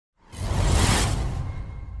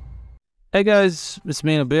Hey guys, it's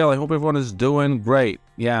me Nabil. I hope everyone is doing great.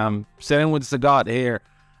 Yeah, I'm sitting with Sagat here.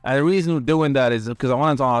 And the reason we're doing that is because I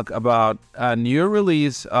want to talk about a new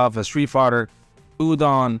release of a Street Fighter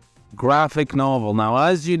Udon graphic novel. Now,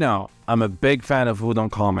 as you know, I'm a big fan of Udon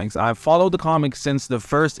comics. I've followed the comics since the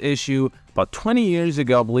first issue about 20 years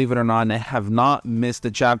ago, believe it or not, and I have not missed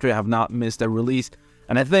a chapter, I have not missed a release.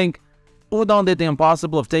 And I think Udon did the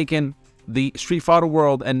impossible of taking the Street Fighter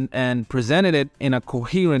world and presented it in a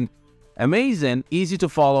coherent, amazing, easy to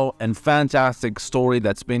follow, and fantastic story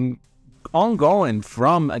that's been ongoing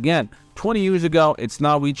from, again, 20 years ago. It's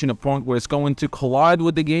now reaching a point where it's going to collide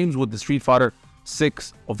with the games, with the Street Fighter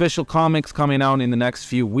 6 official comics coming out in the next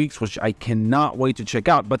few weeks, which I cannot wait to check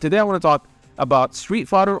out. But today I want to talk about Street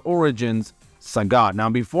Fighter Origins Sagat. Now,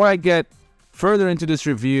 before I get further into this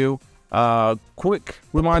review, quick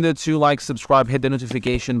reminder to like, subscribe, hit the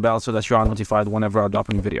notification bell so that you are notified whenever I drop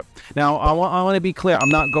a new video. Now, I want to be clear, I'm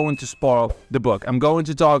not going to spoil the book. I'm going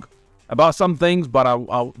to talk about some things, but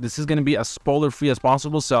this is going to be as spoiler-free as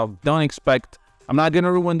possible, so don't expect, I'm not going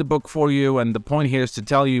to ruin the book for you, and the point here is to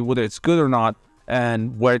tell you whether it's good or not,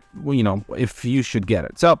 and where, you know, if you should get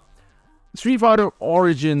it. So, Street Fighter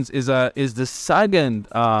Origins is the second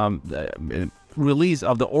release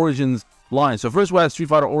of the Origins line. So first we had Street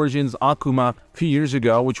Fighter Origins Akuma a few years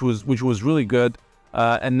ago, which was really good,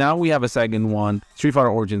 and now we have a second one, Street Fighter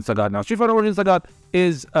Origins Sagat. Now, Street Fighter Origins Sagat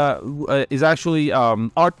is actually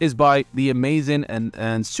art is by the amazing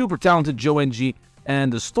and super talented Joe NG,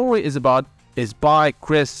 and the story is by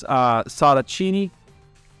Chris Saracini.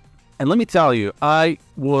 And let me tell you, I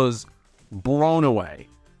was blown away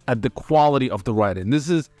at the quality of the writing.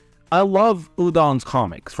 I love Udon's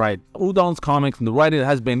comics, right? Udon's comics and the writing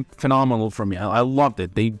has been phenomenal for me. I loved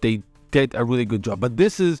it. They did a really good job. But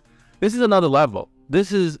this is another level.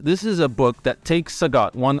 This is a book that takes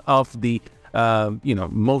Sagat, one of the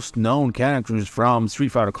most known characters from Street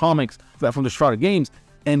Fighter comics, from the Street Fighter games,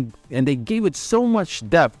 and they gave it so much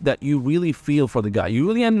depth that you really feel for the guy. You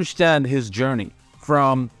really understand his journey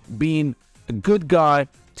from being a good guy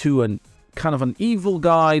to an kind of an evil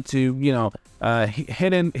guy to,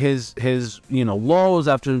 hitting his lows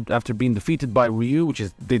after being defeated by Ryu, which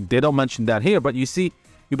is, they don't mention that here, but you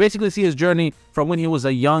basically see his journey from when he was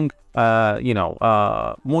a young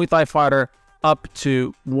Muay Thai fighter up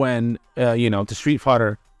to when the Street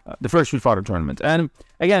Fighter, the first Street Fighter tournament. And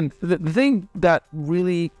again, the thing that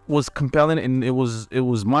really was compelling and it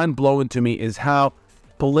was mind-blowing to me is how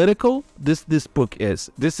political this book is.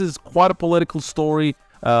 This is quite a political story.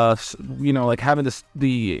 Like having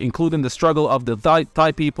including the struggle of the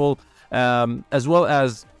Thai people, as well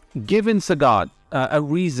as giving Sagat a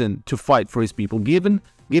reason to fight for his people. Giving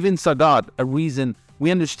Sagat a reason,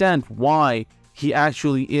 we understand why he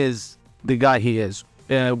actually is the guy he is.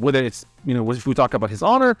 Whether it's, if we talk about his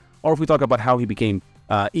honor or if we talk about how he became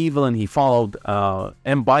evil and he followed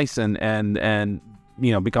M. Bison and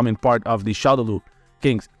becoming part of the Shodown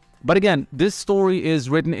Kings. But again, this story is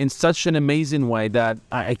written in such an amazing way that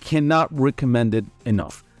I cannot recommend it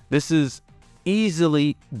enough. This is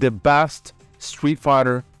easily the best Street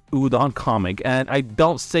Fighter Udon comic, and I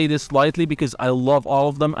don't say this lightly because I love all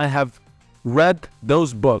of them. I have read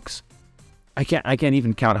those books. I can't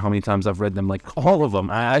even count how many times I've read them, like all of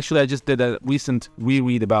them. I just did a recent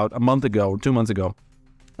reread about a month ago or 2 months ago.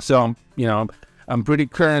 So, I'm pretty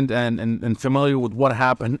current and familiar with what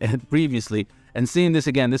happened previously. And seeing this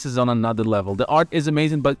again, this is on another level. The art is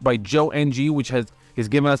amazing, but by Joe NG, which has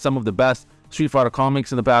given us some of the best Street Fighter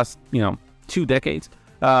comics in the past, 2 decades.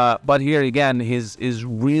 But here again, is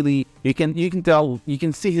really, you can tell, you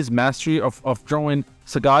can see his mastery of drawing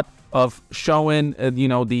Sagat, of showing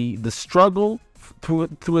the struggle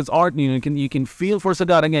through his art. You can feel for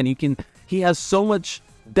Sagat again. He has so much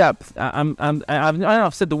depth.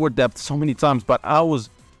 I've said the word depth so many times, but I was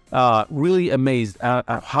really amazed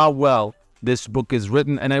at how well this book is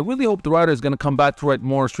written, and I really hope the writer is going to come back to write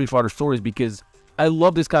more Street Fighter stories, because I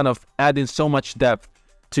love this kind of adding so much depth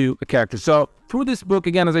to a character. So through this book,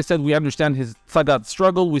 again, as I said, we understand his Sagat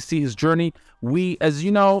struggle, we see his journey. We, as you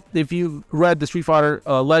know, if you've read the Street Fighter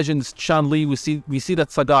Legends Chun-Li, we see that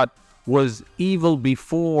Sagat was evil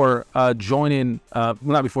before joining,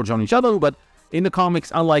 not before joining Shodown, but in the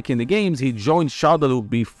comics, unlike in the games, he joined Shodown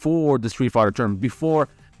before the Street Fighter tournament, before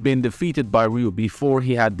been defeated by Ryu, before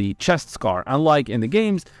he had the chest scar. Unlike in the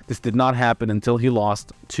games, this did not happen until he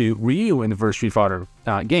lost to Ryu in the first Street Fighter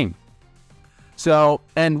game. So,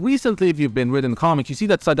 and recently, if you've been reading the comics, you see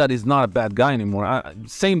that Sagat is not a bad guy anymore.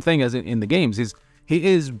 Same thing as in the games. He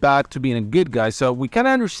is back to being a good guy. So we can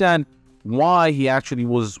understand why he actually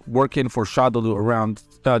was working for Shodown around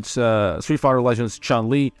Street Fighter Legends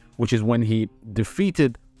Chun-Li, which is when he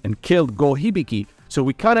defeated and killed Go Hibiki. So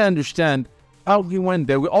we kind of understand how he went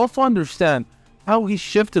there. We also understand how he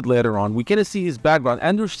shifted later on. We get to see his background,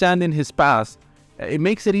 understanding his past. It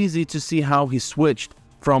makes it easy to see how he switched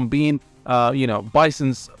from being,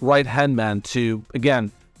 Bison's right-hand man to,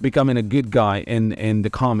 again, becoming a good guy in the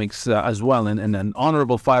comics as well, and an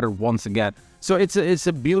honorable fighter once again. So it's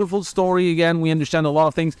a beautiful story. Again, we understand a lot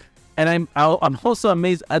of things, and I'm also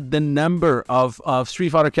amazed at the number of Street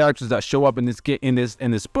Fighter characters that show up in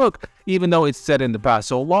this book, even though it's set in the past.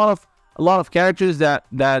 So a lot of characters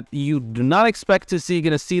that you do not expect to see. You're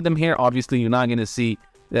gonna see them here. Obviously, you're not gonna see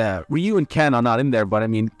Ryu and Ken are not in there, but I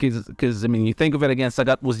mean, because you think of it again,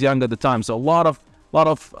 Sagat was young at the time, so a lot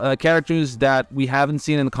of characters that we haven't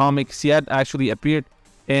seen in the comics yet actually appeared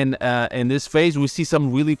in this phase. We see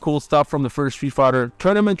some really cool stuff from the first Street Fighter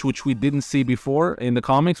tournament, which we didn't see before in the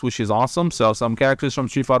comics, which is awesome. So some characters from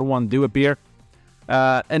Street Fighter 1 do appear,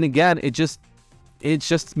 and again, it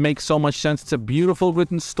just makes so much sense. It's a beautiful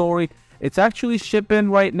written story. It's actually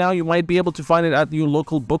shipping right now. You might be able to find it at your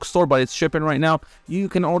local bookstore, but it's shipping right now. You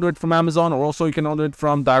can order it from Amazon, or also you can order it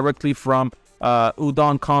directly from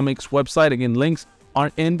Udon Comics website. Again, links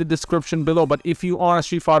are in the description below. But if you are a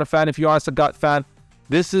Street Fighter fan, if you are a Sagat fan,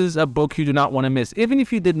 this is a book you do not want to miss. Even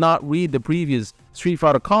if you did not read the previous Street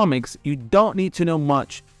Fighter comics, you don't need to know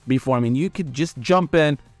much before. You could just jump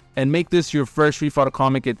in and make this your first Street Fighter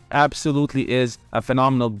comic. It absolutely is a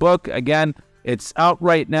phenomenal book. Again, it's out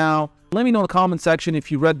right now. Let me know in the comment section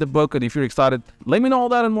if you read the book and if you're excited. Let me know all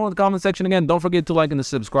that and more in the comment section. Again, don't forget to like and to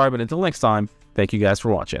subscribe. And until next time, thank you guys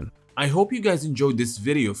for watching. I hope you guys enjoyed this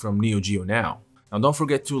video from Neogeonow. Now don't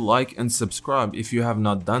forget to like and subscribe if you have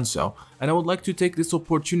not done so. And I would like to take this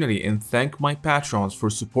opportunity and thank my patrons for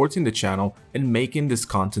supporting the channel and making this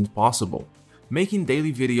content possible. Making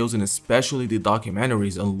daily videos and especially the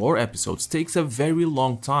documentaries and lore episodes takes a very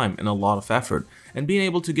long time and a lot of effort, and being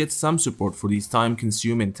able to get some support for these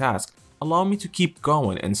time-consuming tasks allow me to keep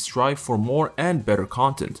going and strive for more and better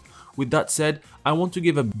content. With that said, I want to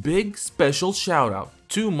give a big special shout out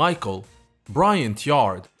to Michael, Brian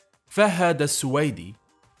Tiard, Fahad Suwaidi,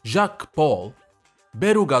 Jacques Paul,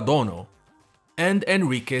 Berugadono, and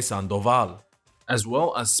Enrique Sandoval, as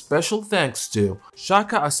well as special thanks to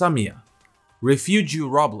Shaka Asamia, Refugio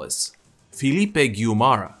Robles, Felipe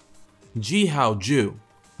Guimara, Jihao Ju,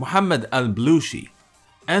 Muhammad Al-Blushi,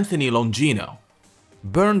 Anthony Longino,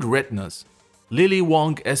 Burned Retinas, Lily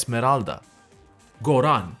Wong Esmeralda,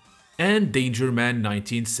 Goran, and Dangerman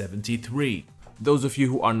 1973. Those of you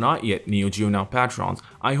who are not yet Neogeonow patrons,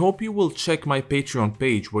 I hope you will check my Patreon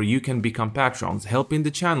page where you can become patrons, helping the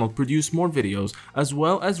channel produce more videos as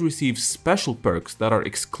well as receive special perks that are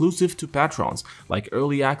exclusive to patrons, like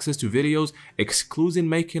early access to videos, exclusive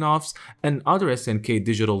making-offs, and other SNK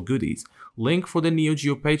digital goodies. Link for the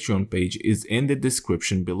Neogeo Patreon page is in the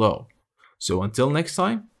description below. So until next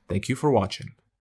time, thank you for watching.